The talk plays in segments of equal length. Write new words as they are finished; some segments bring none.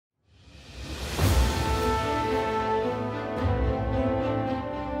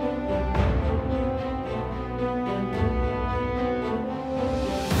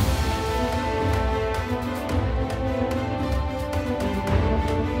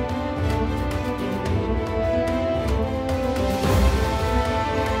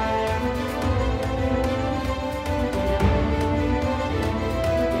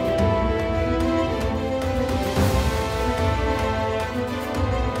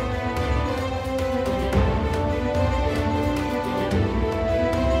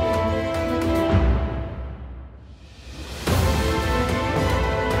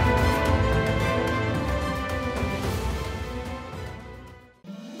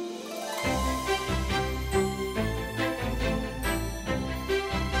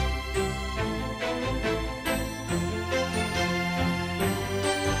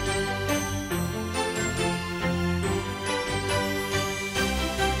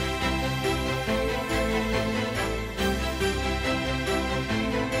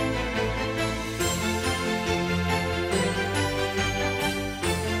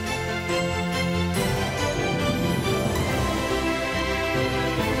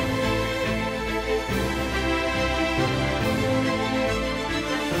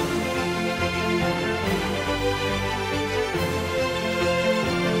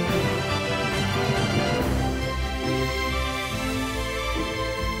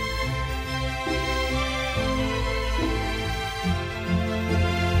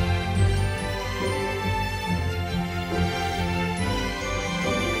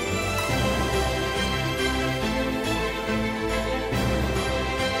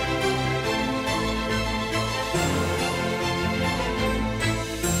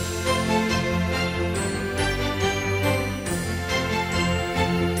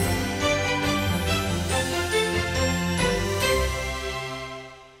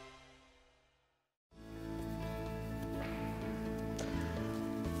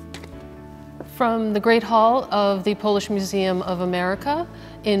From the Great Hall of the Polish Museum of America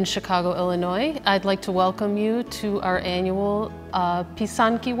in Chicago, Illinois, I'd like to welcome you to our annual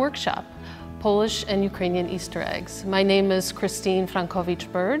Pisanki workshop, Polish and Ukrainian Easter eggs. My name is Christine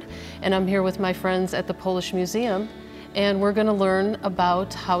Frankowicz-Burd, and I'm here with my friends at the Polish Museum, and we're going to learn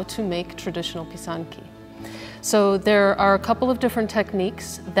about how to make traditional pisanki. So there are a couple of different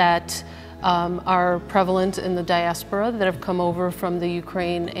techniques that are prevalent in the diaspora that have come over from the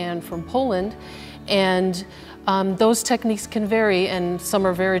Ukraine and from Poland, and those techniques can vary, and some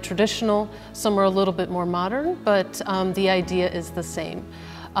are very traditional, some are a little bit more modern, but the idea is the same.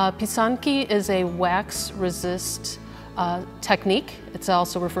 Pisanki is a wax resist technique. It's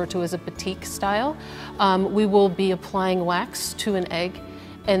also referred to as a batik style. We will be applying wax to an egg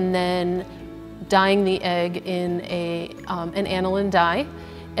and then dyeing the egg in an aniline dye,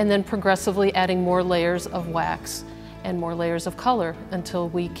 and then progressively adding more layers of wax and more layers of color until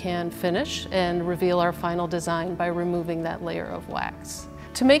we can finish and reveal our final design by removing that layer of wax.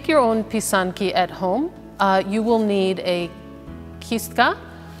 To make your own pisanki at home, you will need a kistka,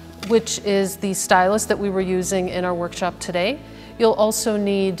 which is the stylus that we were using in our workshop today. You'll also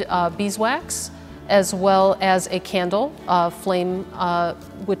need beeswax, as well as a candle flame,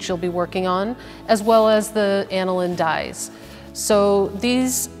 which you'll be working on, as well as the aniline dyes. So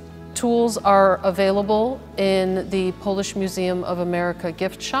these tools are available in the Polish Museum of America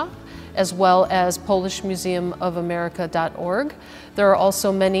gift shop, as well as polishmuseumofamerica.org. There are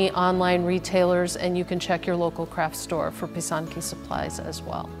also many online retailers, and you can check your local craft store for pisanki supplies as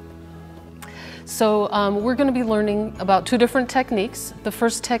well. So we're going to be learning about two different techniques. The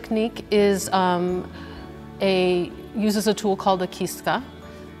first technique is uses a tool called a kistka.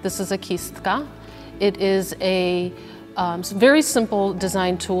 This is a kistka. It is a very simple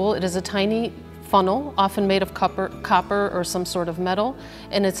design tool. It is a tiny funnel, often made of copper or some sort of metal,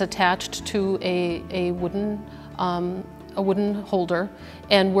 and it's attached to a wooden holder,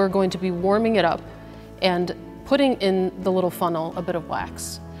 and we're going to be warming it up and putting in the little funnel a bit of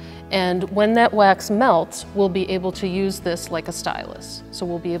wax. And when that wax melts, we'll be able to use this like a stylus. So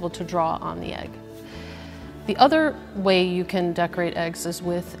we'll be able to draw on the egg. The other way you can decorate eggs is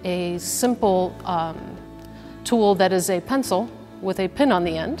with a simple tool that is a pencil with a pin on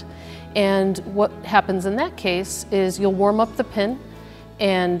the end. And what happens in that case is you'll warm up the pin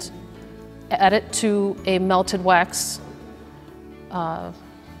and add it to a melted wax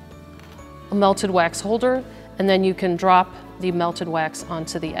holder, and then you can drop the melted wax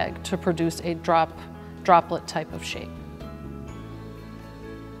onto the egg to produce a droplet type of shape.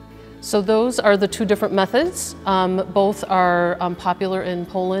 So those are the two different methods. Both are popular in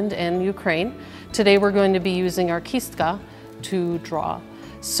Poland and Ukraine. Today we're going to be using our kistka to draw.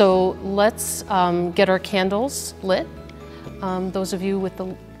 So let's get our candles lit. Those of you with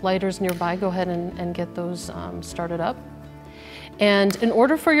the lighters nearby, go ahead and get those started up. And in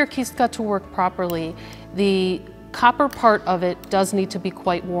order for your kistka to work properly, the copper part of it does need to be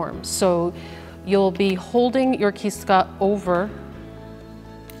quite warm. So you'll be holding your kistka over,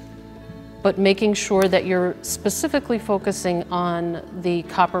 but making sure that you're specifically focusing on the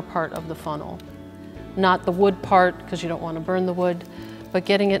copper part of the funnel. Not the wood part, because you don't want to burn the wood, but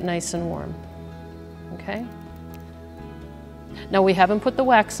getting it nice and warm, okay? Now we haven't put the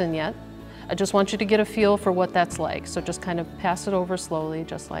wax in yet. I just want you to get a feel for what that's like. So just kind of pass it over slowly,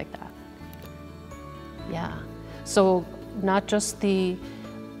 just like that. Yeah. So not just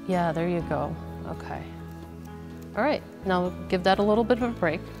yeah, there you go. Okay. All right, now give that a little bit of a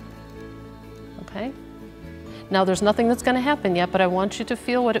break. Okay. Now there's nothing that's going to happen yet, but I want you to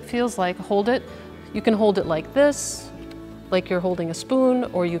feel what it feels like. Hold it. You can hold it like this, like you're holding a spoon,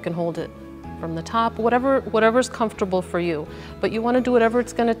 or you can hold it from the top, whatever's comfortable for you. But you want to do whatever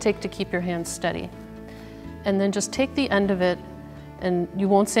it's going to take to keep your hands steady. And then just take the end of it, and you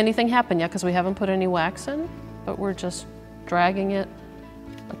won't see anything happen yet because we haven't put any wax in, but we're just dragging it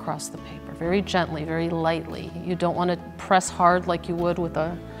across the paper, very gently, very lightly. You don't want to press hard like you would with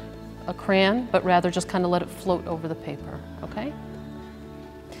a crayon, but rather just kind of let it float over the paper, okay?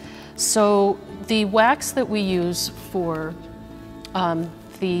 So the wax that we use for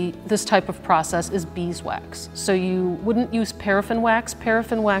this type of process is beeswax. So you wouldn't use paraffin wax.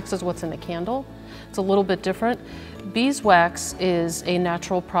 Paraffin wax is what's in a candle. It's a little bit different. Beeswax is a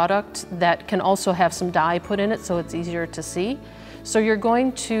natural product that can also have some dye put in it, so it's easier to see. So you're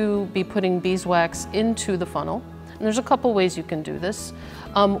going to be putting beeswax into the funnel. And there's a couple ways you can do this.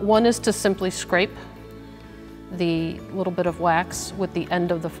 One is to simply scrape the little bit of wax with the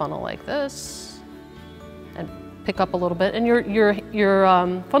end of the funnel like this, and pick up a little bit. And your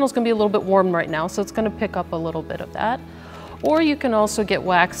funnel's gonna be a little bit warm right now, so it's gonna pick up a little bit of that. Or you can also get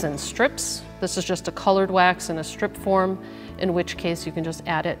wax in strips, This is just a colored wax in a strip form, in which case you can just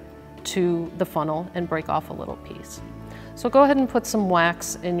add it to the funnel and break off a little piece. So go ahead and put some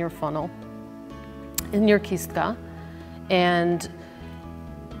wax in your funnel, in your kistka, and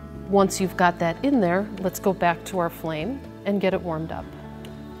once you've got that in there, let's go back to our flame and get it warmed up.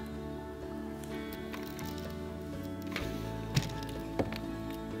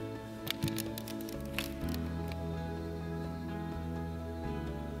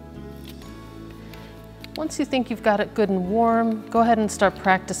 Once you think you've got it good and warm, go ahead and start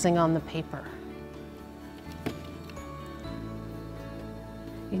practicing on the paper.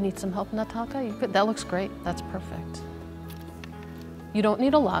 You need some help, Natalka? You good? That looks great. That's perfect. You don't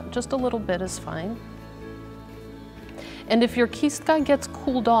need a lot, just a little bit is fine. And if your kistka gets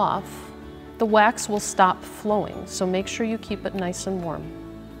cooled off, the wax will stop flowing, so make sure you keep it nice and warm.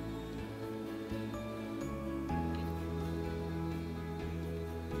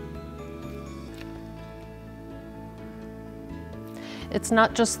 It's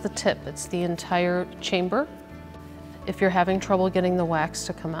not just the tip, it's the entire chamber. If you're having trouble getting the wax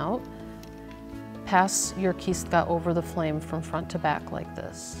to come out, pass your kistka over the flame from front to back like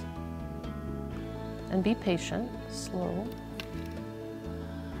this. And be patient, slow.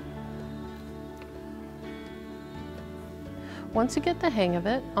 Once you get the hang of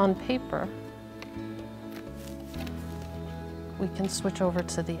it, on paper, we can switch over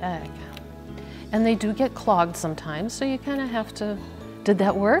to the egg. And they do get clogged sometimes, so you kind of have to. Did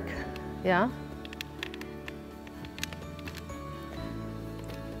that work? Yeah?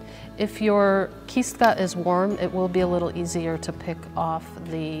 If your kistka is warm, it will be a little easier to pick off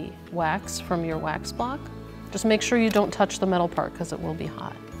the wax from your wax block. Just make sure you don't touch the metal part because it will be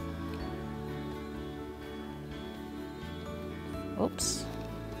hot. Oops.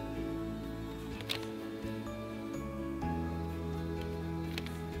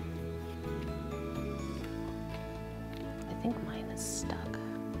 I think mine is stuck.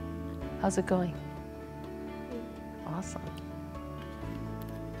 How's it going? Awesome.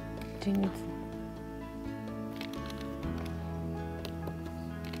 Do you need some?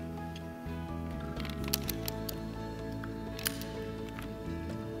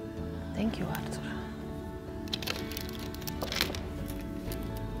 Thank you, Artur.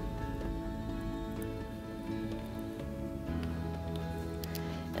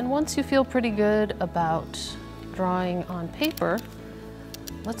 And once you feel pretty good about drawing on paper,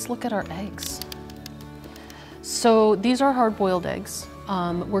 let's look at our eggs. So these are hard-boiled eggs.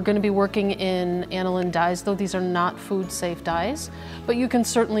 We're going to be working in aniline dyes, though these are not food-safe dyes, but you can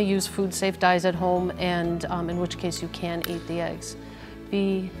certainly use food-safe dyes at home, and in which case you can eat the eggs.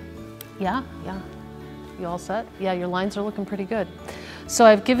 Yeah. You all set? Yeah, your lines are looking pretty good. So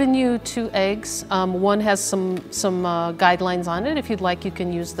I've given you 2 eggs. One has some guidelines on it. If you'd like, you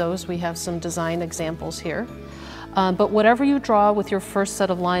can use those. We have some design examples here. But whatever you draw with your first set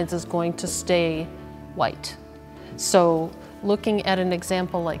of lines is going to stay white. So looking at an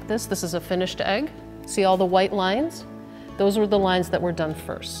example like this is a finished egg. See all the white lines? Those were the lines that were done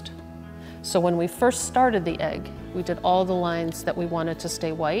first. So when we first started the egg, we did all the lines that we wanted to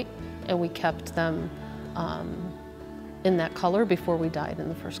stay white, and we kept them in that color before we dyed in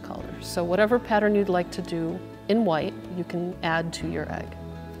the first color. So whatever pattern you'd like to do in white, you can add to your egg.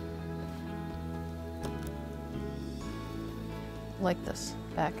 Like this,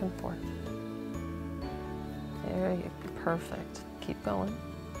 back and forth. There you go, perfect. Keep going.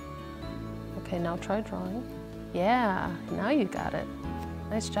 Okay, now try drawing. Yeah, now you got it.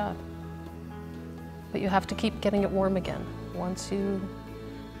 Nice job. But you have to keep getting it warm again. Once you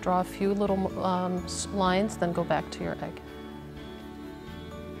draw a few little lines, then go back to your egg.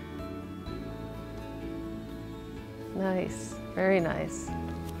 Nice, very nice.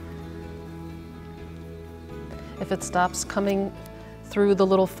 If it stops coming through the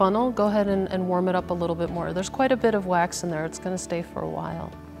little funnel, go ahead and warm it up a little bit more. There's quite a bit of wax in there. It's going to stay for a while.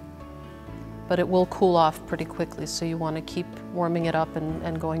 But it will cool off pretty quickly, so you want to keep warming it up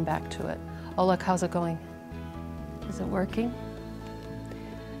and going back to it. Oh, look, how's it going? Is it working?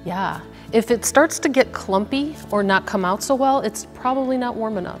 Yeah. If it starts to get clumpy or not come out so well, it's probably not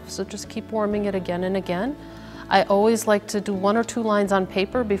warm enough. So just keep warming it again and again. I always like to do 1 or 2 lines on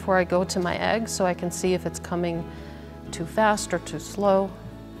paper before I go to my egg so I can see if it's coming too fast or too slow,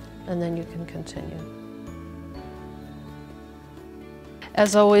 and then you can continue.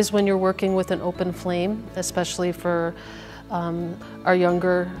 As always, when you're working with an open flame, especially for our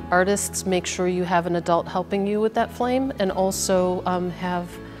younger artists, make sure you have an adult helping you with that flame, and also have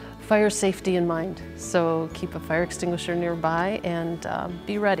fire safety in mind. So keep a fire extinguisher nearby and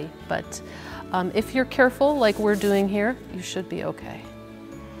be ready. But if you're careful, like we're doing here, you should be okay.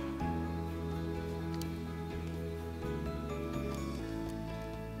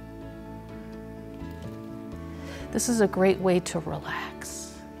 This is a great way to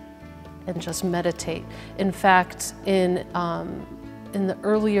relax and just meditate. In fact, in the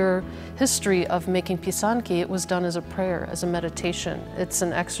earlier history of making pisanki, it was done as a prayer, as a meditation. It's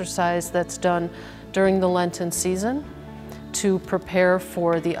an exercise that's done during the Lenten season to prepare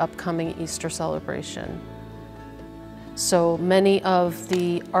for the upcoming Easter celebration. So many of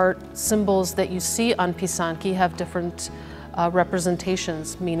the art symbols that you see on pisanki have different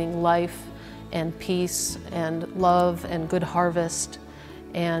representations, meaning life and peace and love and good harvest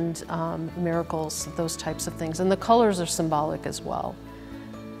and miracles, those types of things. And the colors are symbolic as well.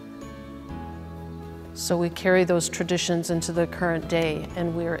 So we carry those traditions into the current day,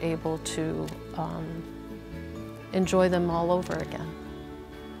 and we are able to enjoy them all over again.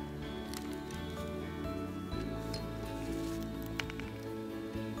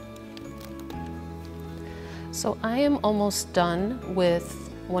 So I am almost done with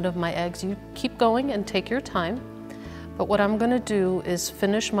one of my eggs. You keep going and take your time. But what I'm going to do is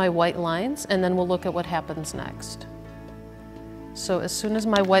finish my white lines, and then we'll look at what happens next. So as soon as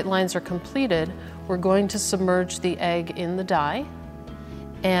my white lines are completed, we're going to submerge the egg in the dye,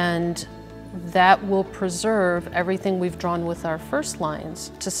 and that will preserve everything we've drawn with our first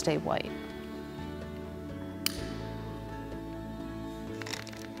lines to stay white.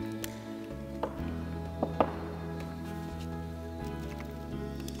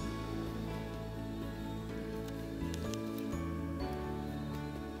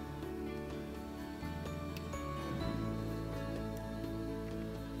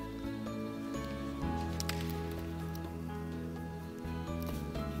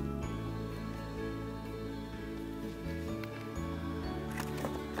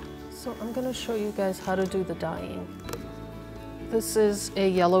 So I'm going to show you guys how to do the dyeing. This is a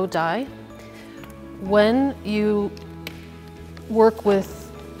yellow dye. When you work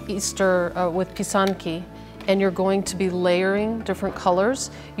with with pisanki, and you're going to be layering different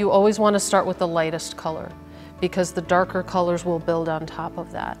colors, you always want to start with the lightest color, because the darker colors will build on top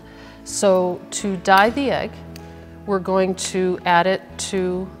of that. So to dye the egg, we're going to add it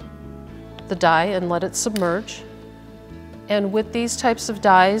to the dye and let it submerge. And with these types of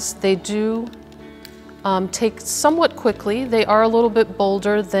dyes, they do take somewhat quickly. They are a little bit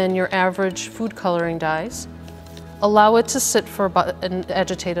bolder than your average food coloring dyes. Allow it to sit for about, and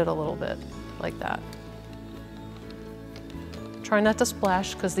agitate it a little bit, like that. Try not to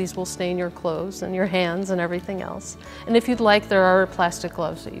splash, because these will stain your clothes and your hands and everything else. And if you'd like, there are plastic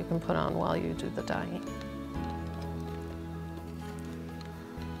gloves that you can put on while you do the dyeing.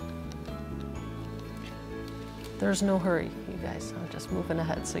 There's no hurry, you guys. I'm just moving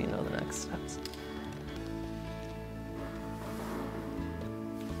ahead so you know the next steps.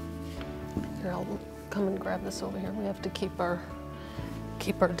 Here, I'll come and grab this over here. We have to keep our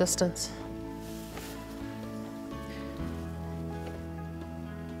distance.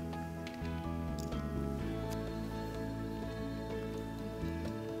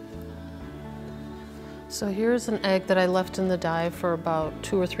 So here's an egg that I left in the dye for about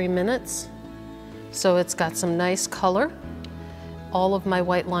 2 or 3 minutes. So it's got some nice color. All of my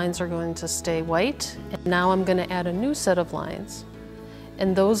white lines are going to stay white. And now I'm going to add a new set of lines.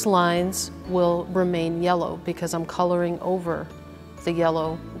 And those lines will remain yellow because I'm coloring over the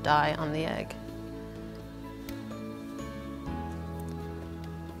yellow dye on the egg.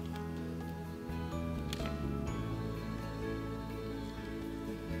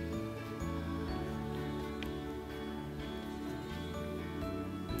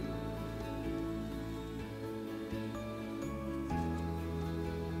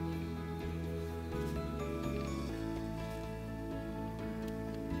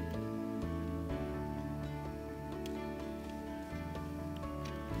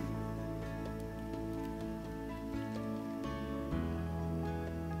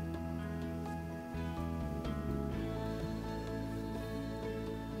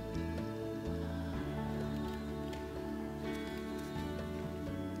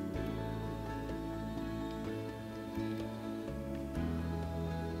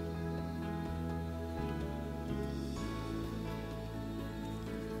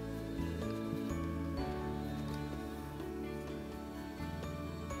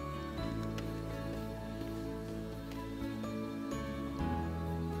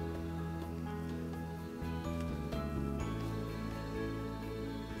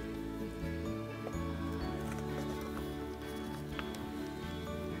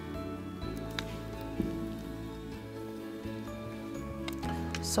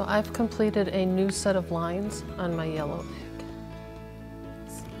 So I've completed a new set of lines on my yellow egg.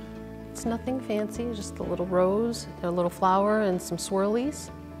 It's nothing fancy, just a little rose, a little flower, and some swirlies.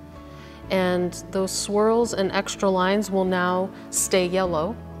 and those swirls and extra lines will now stay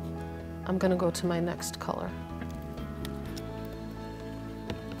yellow. I'm going to go to my next color.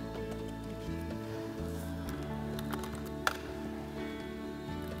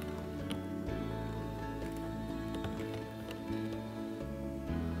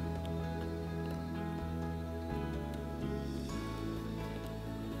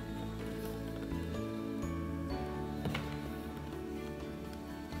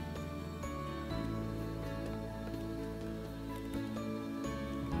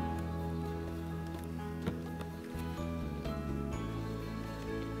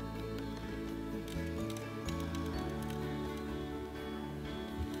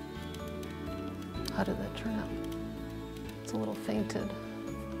 How did that turn out? It's a little fainted,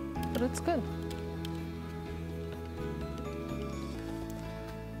 but it's good.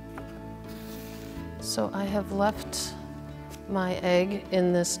 So I have left my egg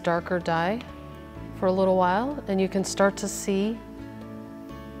in this darker dye for a little while, and you can start to see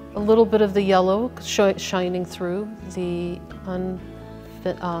a little bit of the yellow shining through the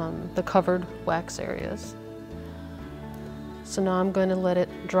covered wax areas. So now I'm going to let it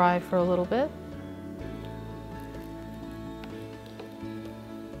dry for a little bit.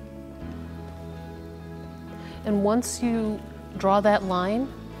 And once you draw that line,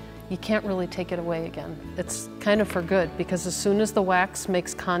 you can't really take it away again. It's kind of for good, because as soon as the wax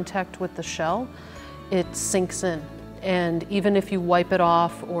makes contact with the shell, it sinks in. And even if you wipe it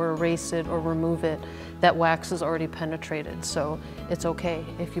off or erase it or remove it, that wax is already penetrated, so it's okay.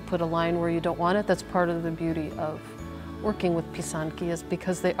 If you put a line where you don't want it, that's part of the beauty of working with Pisanki, is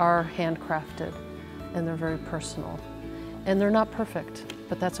because they are handcrafted and they're very personal. And they're not perfect,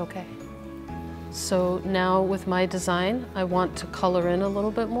 but that's okay. So now with my design, I want to color in a little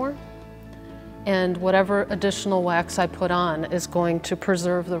bit more, and whatever additional wax I put on is going to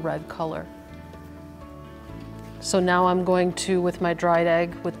preserve the red color. So now I'm going to, with my dried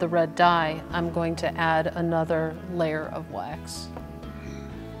egg with the red dye, I'm going to add another layer of wax.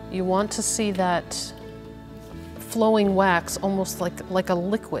 You want to see that flowing wax almost like a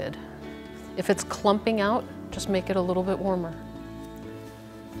liquid. If it's clumping out, just make it a little bit warmer.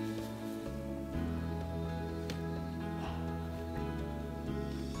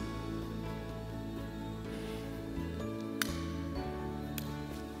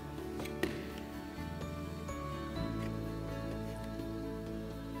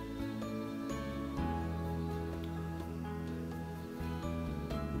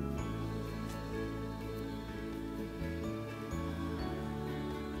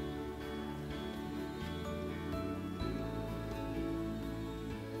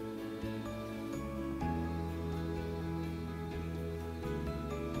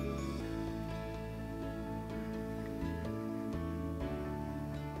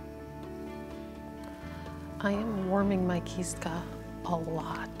 I am warming my kistka a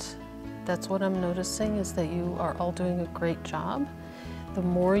lot. That's what I'm noticing, is that you are all doing a great job. The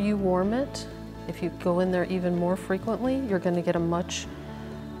more you warm it, if you go in there even more frequently, you're going to get a much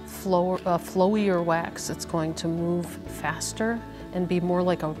flowier wax. It's going to move faster and be more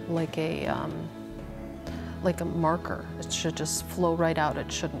like a marker. It should just flow right out.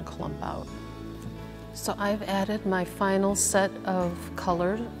 It shouldn't clump out. So I've added my final set of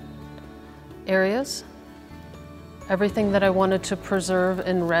colored areas. Everything that I wanted to preserve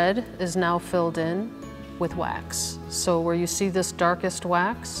in red is now filled in with wax. So where you see this darkest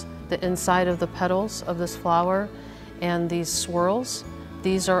wax, the inside of the petals of this flower and these swirls,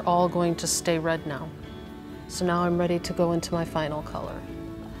 these are all going to stay red now. So now I'm ready to go into my final color.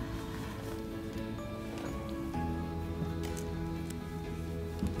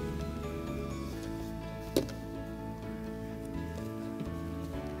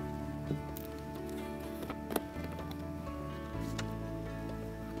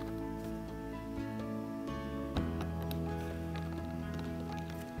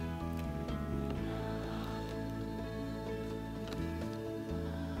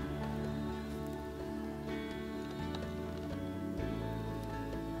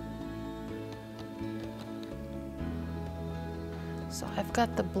 So I've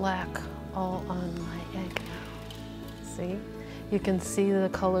got the black all on my egg now. See? You can see the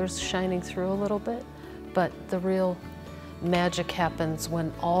colors shining through a little bit, but the real magic happens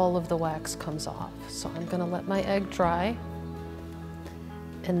when all of the wax comes off. So I'm gonna let my egg dry,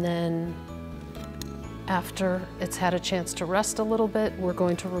 and then after it's had a chance to rest a little bit, we're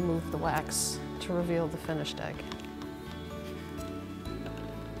going to remove the wax to reveal the finished egg.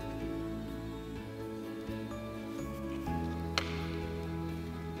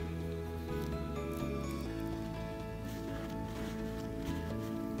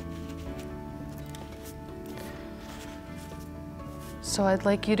 So I'd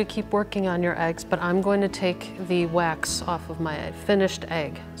like you to keep working on your eggs, but I'm going to take the wax off of my finished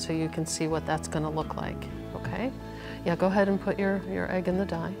egg so you can see what that's going to look like, okay? Yeah, go ahead and put your egg in the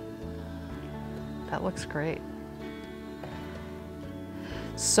die. That looks great.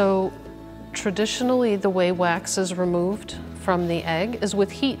 So traditionally, the way wax is removed from the egg is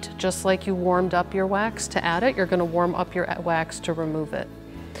with heat. Just like you warmed up your wax to add it, you're going to warm up your wax to remove it.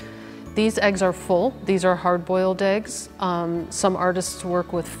 These eggs are full. These are hard-boiled eggs. Some artists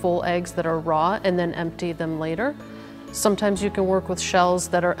work with full eggs that are raw and then empty them later. Sometimes you can work with shells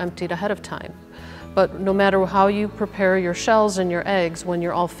that are emptied ahead of time. But no matter how you prepare your shells and your eggs, when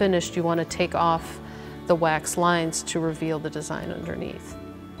you're all finished, you want to take off the wax lines to reveal the design underneath.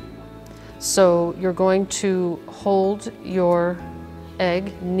 So you're going to hold your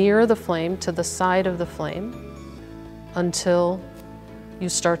egg near the flame, to the side of the flame, until you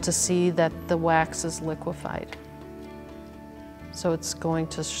start to see that the wax is liquefied. So it's going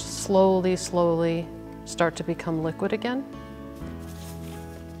to slowly, slowly start to become liquid again.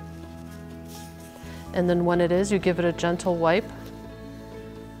 And then when it is, you give it a gentle wipe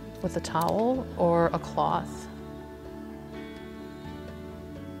with a towel or a cloth.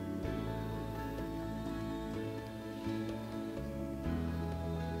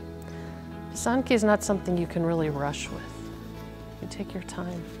 Pisanki is not something you can really rush with. You take your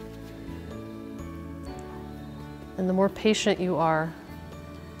time. And the more patient you are,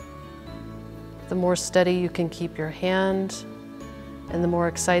 the more steady you can keep your hand, and the more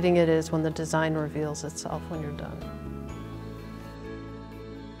exciting it is when the design reveals itself when you're done.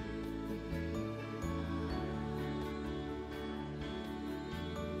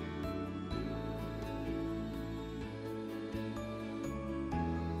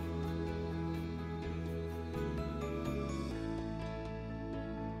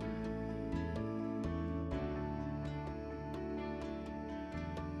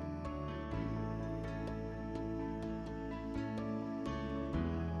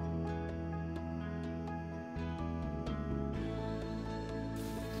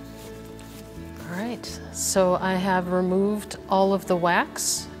 Alright, so I have removed all of the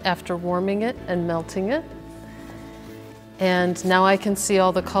wax after warming it and melting it. And now I can see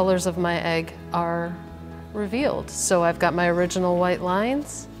all the colors of my egg are revealed. So I've got my original white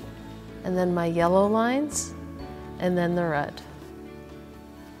lines, and then my yellow lines, and then the red.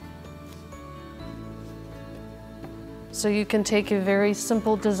 So you can take a very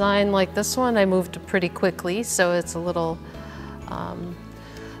simple design like this one. I moved pretty quickly, so it's a little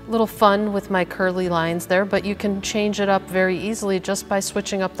fun with my curly lines there, but you can change it up very easily just by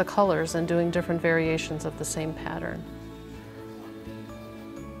switching up the colors and doing different variations of the same pattern.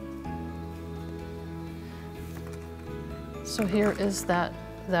 So here is that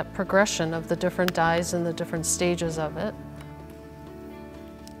progression of the different dyes and the different stages of it.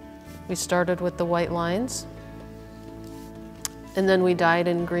 We started with the white lines, and then we dyed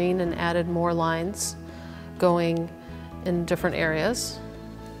in green and added more lines going in different areas.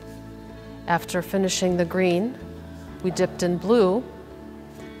 After finishing the green, we dipped in blue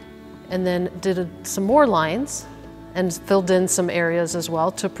and then did some more lines and filled in some areas as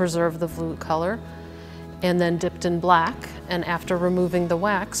well to preserve the blue color, and then dipped in black, and after removing the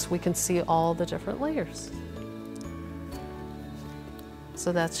wax, we can see all the different layers.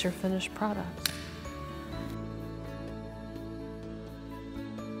 So that's your finished product.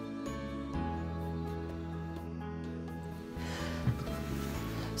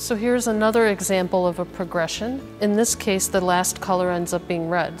 So here's another example of a progression. In this case, the last color ends up being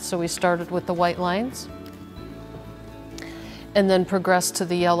red. So we started with the white lines and then progressed to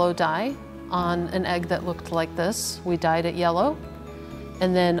the yellow dye on an egg that looked like this. We dyed it yellow,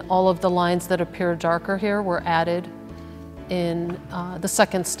 and then all of the lines that appear darker here were added in the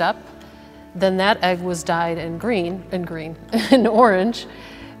second step. Then that egg was dyed in green, in orange,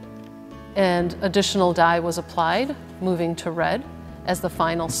 and additional dye was applied, moving to red as the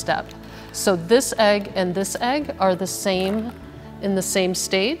final step. So this egg and this egg are the same in the same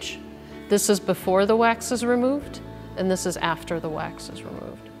stage. This is before the wax is removed, and this is after the wax is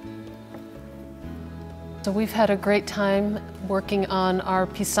removed. So we've had a great time working on our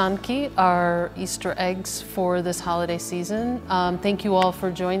pisanki, our Easter eggs for this holiday season. Thank you all for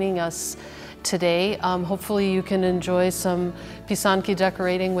joining us today. Hopefully you can enjoy some pisanki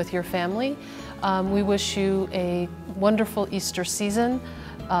decorating with your family. We wish you a wonderful Easter season,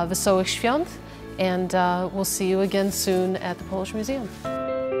 Wesołych Świąt, and we'll see you again soon at the Polish Museum.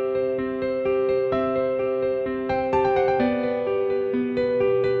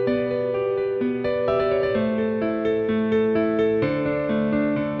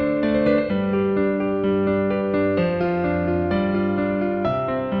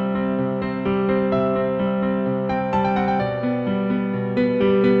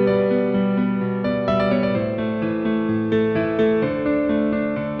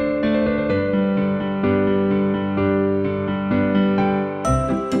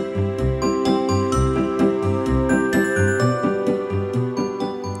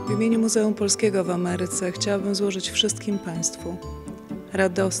 Muzeum Polskiego w Ameryce chciałabym złożyć wszystkim Państwu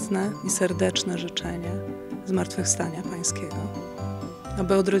radosne i serdeczne życzenia zmartwychwstania Pańskiego,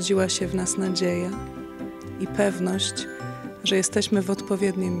 aby odrodziła się w nas nadzieja i pewność, że jesteśmy w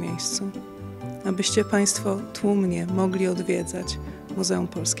odpowiednim miejscu, abyście Państwo tłumnie mogli odwiedzać Muzeum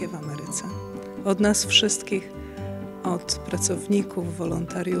Polskie w Ameryce. Od nas wszystkich, od pracowników,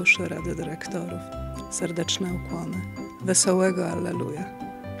 wolontariuszy, Rady Dyrektorów, serdeczne ukłony. Wesołego Alleluja.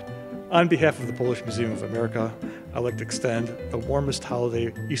 On behalf of the Polish Museum of America, I'd like to extend the warmest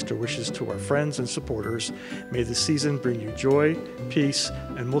holiday Easter wishes to our friends and supporters. May the season bring you joy, peace,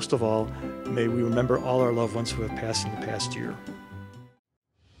 and most of all, may we remember all our loved ones who have passed in the past year.